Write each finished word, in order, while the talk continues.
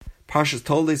Parshas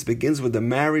Toldos begins with the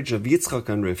marriage of Yitzchak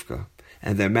and Rivka,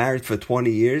 and they're married for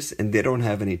 20 years and they don't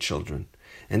have any children.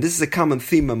 And this is a common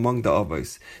theme among the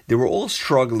Avos. They were all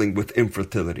struggling with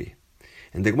infertility.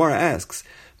 And the Gemara asks,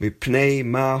 Mipnei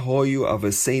ma hoyu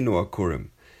avaseinu akurim.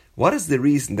 What is the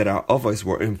reason that our Avos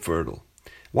were infertile?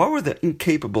 Why were they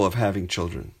incapable of having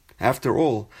children? After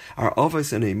all, our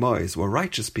Avos and Emos were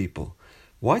righteous people.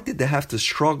 Why did they have to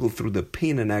struggle through the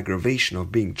pain and aggravation of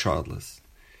being childless?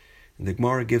 And the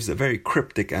Gemara gives a very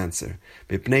cryptic answer.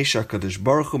 Because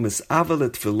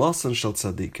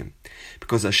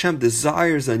Hashem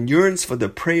desires and yearns for the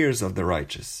prayers of the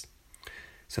righteous.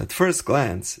 So at first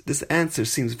glance, this answer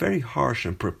seems very harsh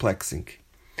and perplexing.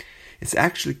 It's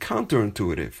actually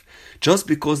counterintuitive. Just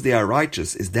because they are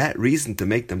righteous, is that reason to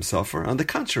make them suffer? On the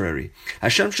contrary,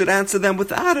 Hashem should answer them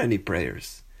without any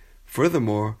prayers.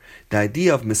 Furthermore, the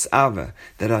idea of mis'ava,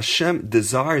 that Hashem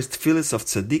desires tefillas of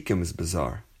tzaddikim, is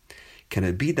bizarre. Can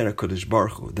it be that HaKadosh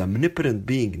Baruch Hu, the omnipotent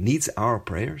being, needs our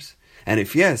prayers? And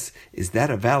if yes, is that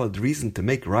a valid reason to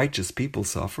make righteous people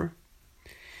suffer?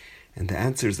 And the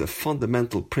answer is a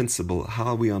fundamental principle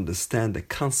how we understand the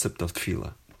concept of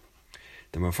tefillah.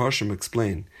 The Mefarshim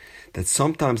explain that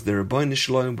sometimes the Rebbeinu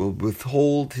Shalom will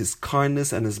withhold his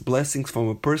kindness and his blessings from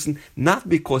a person not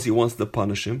because he wants to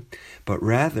punish him, but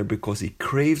rather because he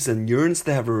craves and yearns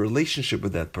to have a relationship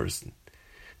with that person.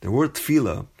 The word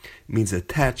tefillah means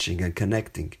attaching and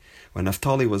connecting. When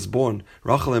Naphtali was born,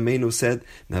 Rachel Amenu said,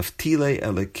 Naftile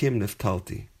Elikim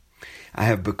Naftalti. I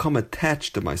have become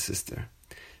attached to my sister.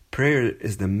 Prayer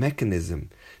is the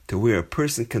mechanism to where a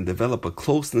person can develop a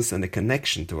closeness and a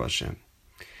connection to Hashem.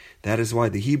 That is why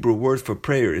the Hebrew word for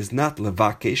prayer is not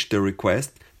levakesh, to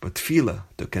request, but tefillah,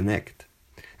 to connect.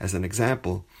 As an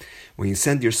example, when you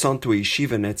send your son to a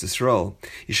yeshiva in Eretz Yisrael,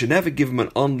 you should never give him an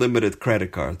unlimited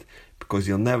credit card, because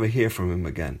you'll never hear from him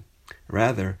again.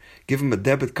 Rather, give him a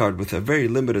debit card with a very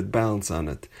limited balance on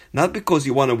it, not because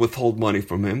you want to withhold money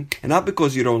from him, and not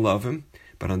because you don't love him,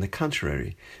 but on the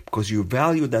contrary, because you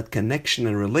value that connection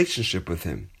and relationship with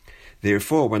him.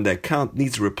 Therefore, when the account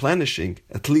needs replenishing,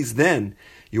 at least then,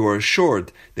 you are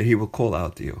assured that he will call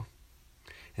out to you.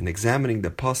 In examining the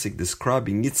pasuk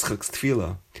describing Yitzchak's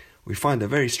tefillah, we find a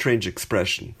very strange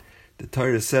expression. The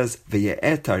Torah says,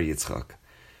 V'ye'etar Yitzchak.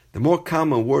 The more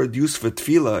common word used for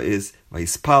tefillah is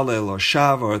Vayispalel or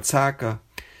Shav or Tzaka.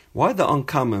 Why the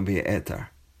uncommon V'ye'etar?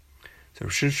 So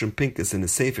Rav Shimshon Pincus in the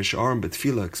Sefer Sha'arim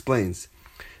B'Tefillah explains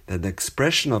that the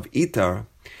expression of itar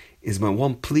is when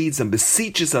one pleads and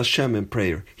beseeches Hashem in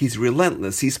prayer. He's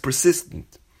relentless, he's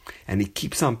persistent, and he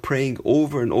keeps on praying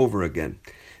over and over again.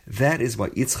 That is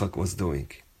what Yitzchak was doing.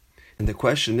 And the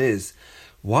question is,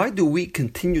 why do we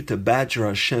continue to badger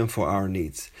Hashem for our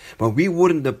needs when we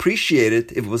wouldn't appreciate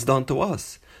it if it was done to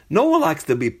us? No one likes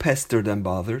to be pestered and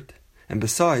bothered. And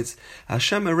besides,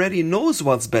 Hashem already knows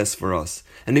what's best for us.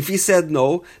 And if He said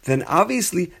no, then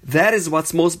obviously that is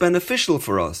what's most beneficial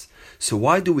for us. So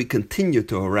why do we continue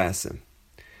to harass Him?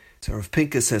 So Rav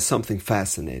Pincus says something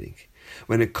fascinating.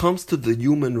 When it comes to the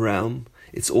human realm,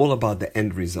 it's all about the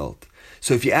end result.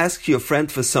 So if you ask your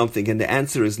friend for something and the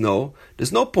answer is no,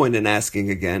 there's no point in asking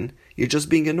again. You're just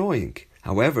being annoying.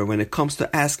 However, when it comes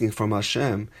to asking from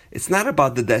Hashem, it's not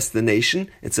about the destination,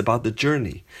 it's about the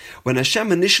journey. When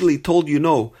Hashem initially told you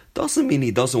no, doesn't mean He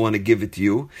doesn't want to give it to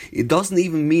you. It doesn't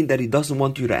even mean that He doesn't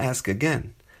want you to ask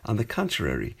again. On the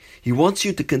contrary, He wants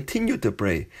you to continue to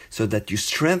pray so that you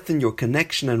strengthen your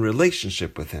connection and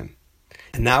relationship with Him.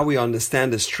 And now we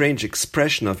understand the strange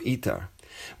expression of itar.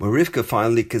 When Rivka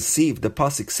finally conceived, the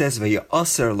pasuk says,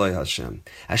 "V'ya'aser lo Hashem."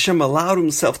 Hashem allowed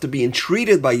Himself to be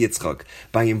entreated by Yitzchak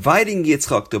by inviting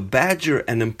Yitzchak to badger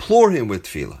and implore him with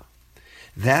tefillah.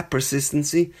 That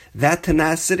persistency, that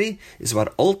tenacity, is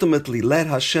what ultimately led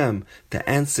Hashem to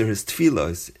answer His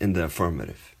tefillahs in the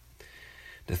affirmative.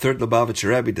 The third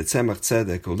Lubavitcher Rebbe, the Tzemach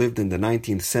Tzedek, who lived in the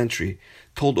 19th century,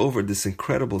 told over this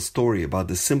incredible story about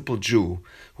the simple Jew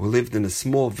who lived in a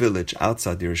small village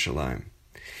outside Yerushalayim.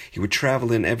 He would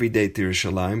travel in every day to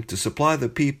Yerushalayim to supply the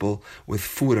people with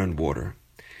food and water.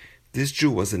 This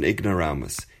Jew was an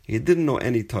ignoramus. He didn't know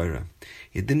any Torah.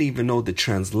 He didn't even know the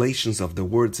translations of the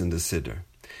words in the Siddur.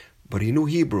 But he knew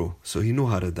Hebrew, so he knew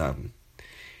how to daven.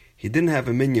 He didn't have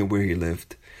a minyan where he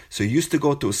lived, so he used to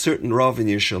go to a certain Rav in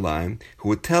Yerushalayim who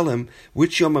would tell him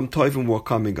which Yom Tovim were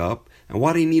coming up and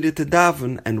what he needed to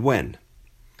daven and when.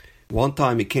 One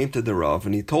time he came to the Rav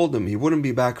and he told him he wouldn't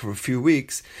be back for a few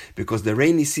weeks because the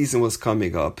rainy season was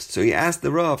coming up, so he asked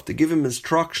the Rav to give him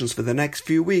instructions for the next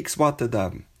few weeks what to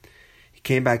daven. He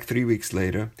came back 3 weeks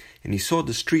later and he saw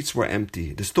the streets were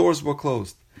empty, the stores were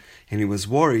closed, and he was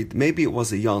worried maybe it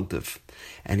was a yontif,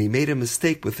 and he made a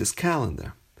mistake with his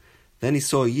calendar. Then he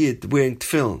saw a Yid wearing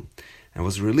tefillin, and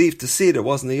was relieved to see there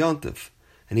wasn't a Yontif.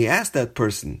 And he asked that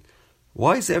person,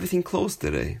 "Why is everything closed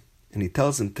today?" And he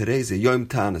tells him, "Today's a Yom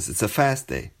Tanis, it's a fast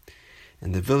day."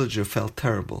 And the villager felt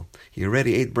terrible. He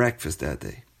already ate breakfast that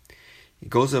day. He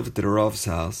goes over to the Rav's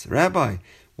house. "Rabbi,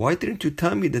 why didn't you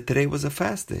tell me that today was a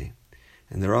fast day?"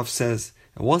 And the Rav says,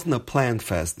 "It wasn't a planned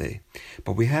fast day,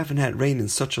 but we haven't had rain in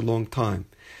such a long time.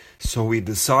 So we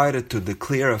decided to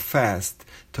declare a fast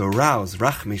to arouse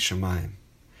Rachmei Shamayim."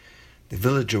 The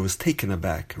villager was taken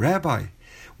aback. "Rabbi,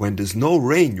 when there's no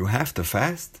rain, you have to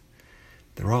fast?"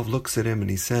 The Rav looks at him and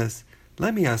he says,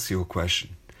 "Let me ask you a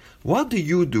question. What do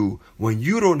you do when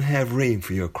you don't have rain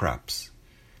for your crops?"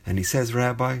 And he says,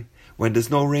 "Rabbi, when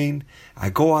there's no rain, I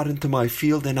go out into my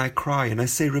field and I cry and I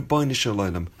say, Ribbono Shel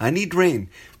Olam, I need rain.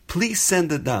 Please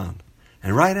send it down."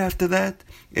 And right after that,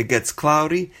 it gets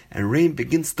cloudy and rain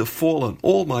begins to fall on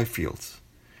all my fields.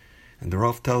 And the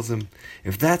Rav tells him,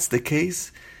 "If that's the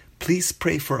case, please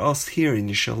pray for us here in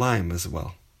Yerushalayim as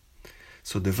well."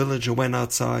 So the villager went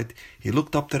outside, he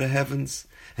looked up to the heavens,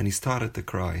 and he started to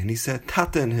cry. And he said,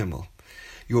 "Tata in Himmel,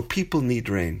 your people need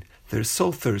rain. They're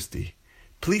so thirsty.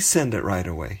 Please send it right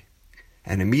away."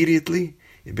 And immediately,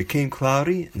 it became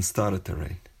cloudy and started to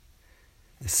rain.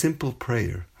 A simple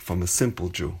prayer from a simple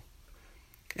Jew.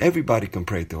 Everybody can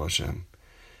pray to Hashem.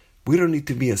 We don't need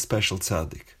to be a special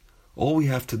tzaddik. All we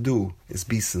have to do is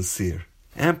be sincere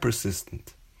and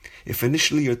persistent. If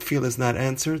initially your tefillah is not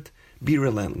answered, be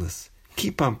relentless.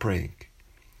 Keep on praying.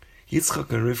 Yitzchak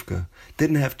and Rivka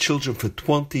didn't have children for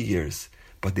 20 years,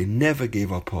 but they never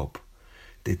gave up hope.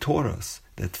 They taught us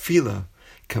that tefillah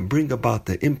can bring about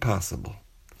the impossible.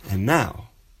 And now,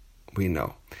 we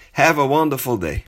know. Have a wonderful day.